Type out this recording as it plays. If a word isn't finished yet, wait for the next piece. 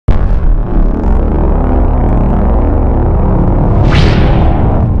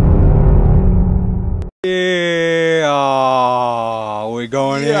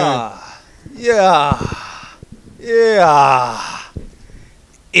Yeah. Yeah.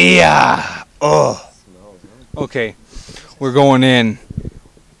 Yeah. Oh. Okay, we're going in.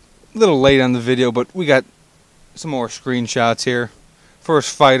 A little late on the video, but we got some more screenshots here.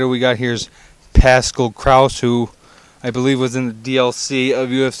 First fighter we got here is Pascal Krauss, who I believe was in the DLC of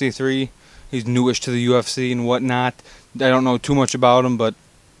UFC 3. He's newish to the UFC and whatnot. I don't know too much about him, but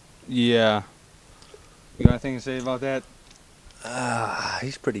yeah. You got anything to say about that?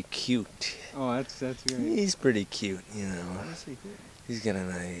 He's pretty cute. Oh, that's great. He's pretty cute, you know. He's got a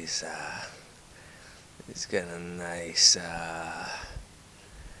nice,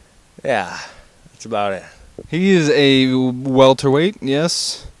 yeah, that's about it. He is a welterweight,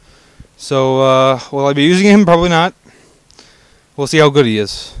 yes. So, will I be using him? Probably not. We'll see how good he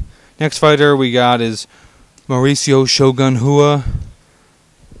is. Next fighter we got is Mauricio Shogun Hua.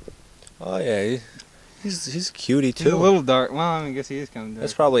 Oh yeah, he's a cutie too. He's a little dark. Well, I guess he is kind of dark.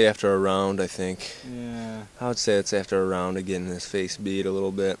 That's probably after a round, I think. Yeah. I would say it's after a round of getting his face beat a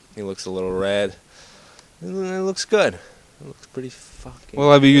little bit. He looks a little red. It looks good. It looks pretty fucking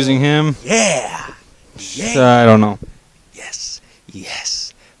Will I be using him? Yeah! I don't know. Yes.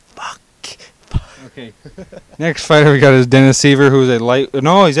 Yes. Fuck. Okay. Next fighter we got is Dennis Seaver, who's a light...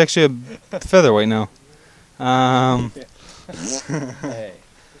 No, he's actually a featherweight now. Hey.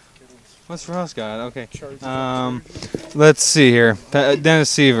 What's Ross got? Okay. Let's see here.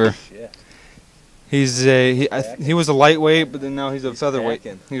 Dennis Seaver. He was a lightweight, but then now he's a featherweight.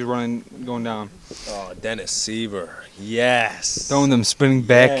 He's going down. Oh, Dennis Seaver. Yes. Throwing them spinning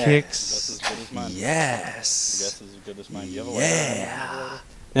back kicks. That's as good as mine. Yes. That's as good as mine. Yeah.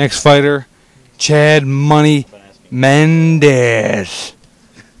 Next fighter, Chad Money Mendes.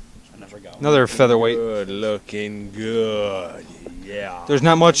 Another featherweight. Good looking good. Yeah. There's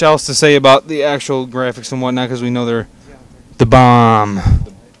not much else to say about the actual graphics and whatnot because we know they're the bomb.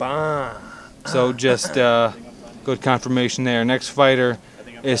 The bomb. So just good confirmation there. Next fighter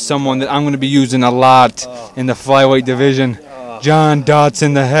is someone that I'm going to be using a lot in the flyweight division. John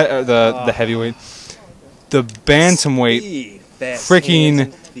Dodson, the heavyweight, the bantamweight.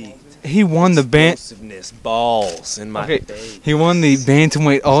 Freaking, he won the balls in my face. He won the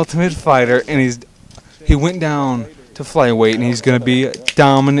bantamweight Ultimate Fighter, and he went down to flyweight, and he's going to be a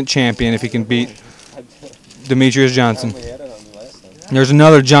dominant champion if he can beat Demetrius Johnson. There's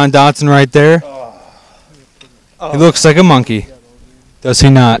another John Dodson right there. He looks like a monkey. Does he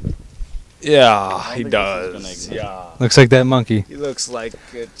not? Yeah, he does. Yeah. Looks like that monkey. He looks like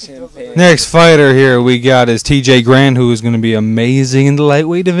a chimpanzee. Next fighter here we got is TJ Grant, who is going to be amazing in the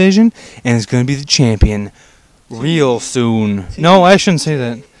lightweight division, and is going to be the champion real soon. No, I shouldn't say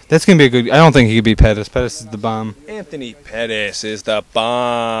that. That's going to be a good... I don't think he could beat Pettis. Pettis is the bomb. Anthony Pettis is the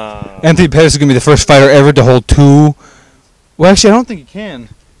bomb. Anthony Pettis is going to be the first fighter ever to hold two... Well, actually, I don't think he can,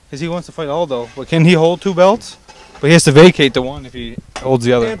 because he wants to fight Aldo. But can he hold two belts? But he has to vacate the one if he holds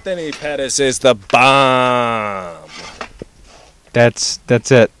the other. Anthony Pettis is the bomb. That's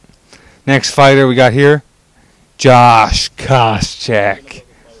it. Next fighter we got here, Josh Koscheck.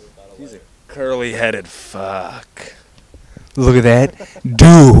 He's a curly-headed fuck. Look at that.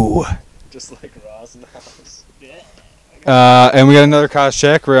 Do. Just like Ross in the house. And we got another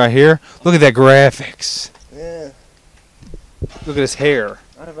Koscheck right here. Look at that graphics. Yeah. Look at his hair.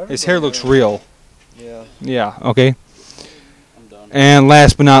 His hair looks real. Yeah. Yeah, okay. I'm done. And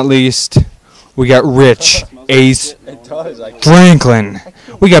last but not least, we got Rich Ace Franklin.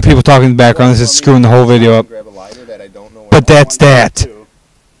 We got people talking in the background. This is screwing the whole video up. But that's that.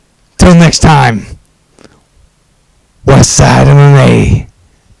 Till next time. West Side MMA.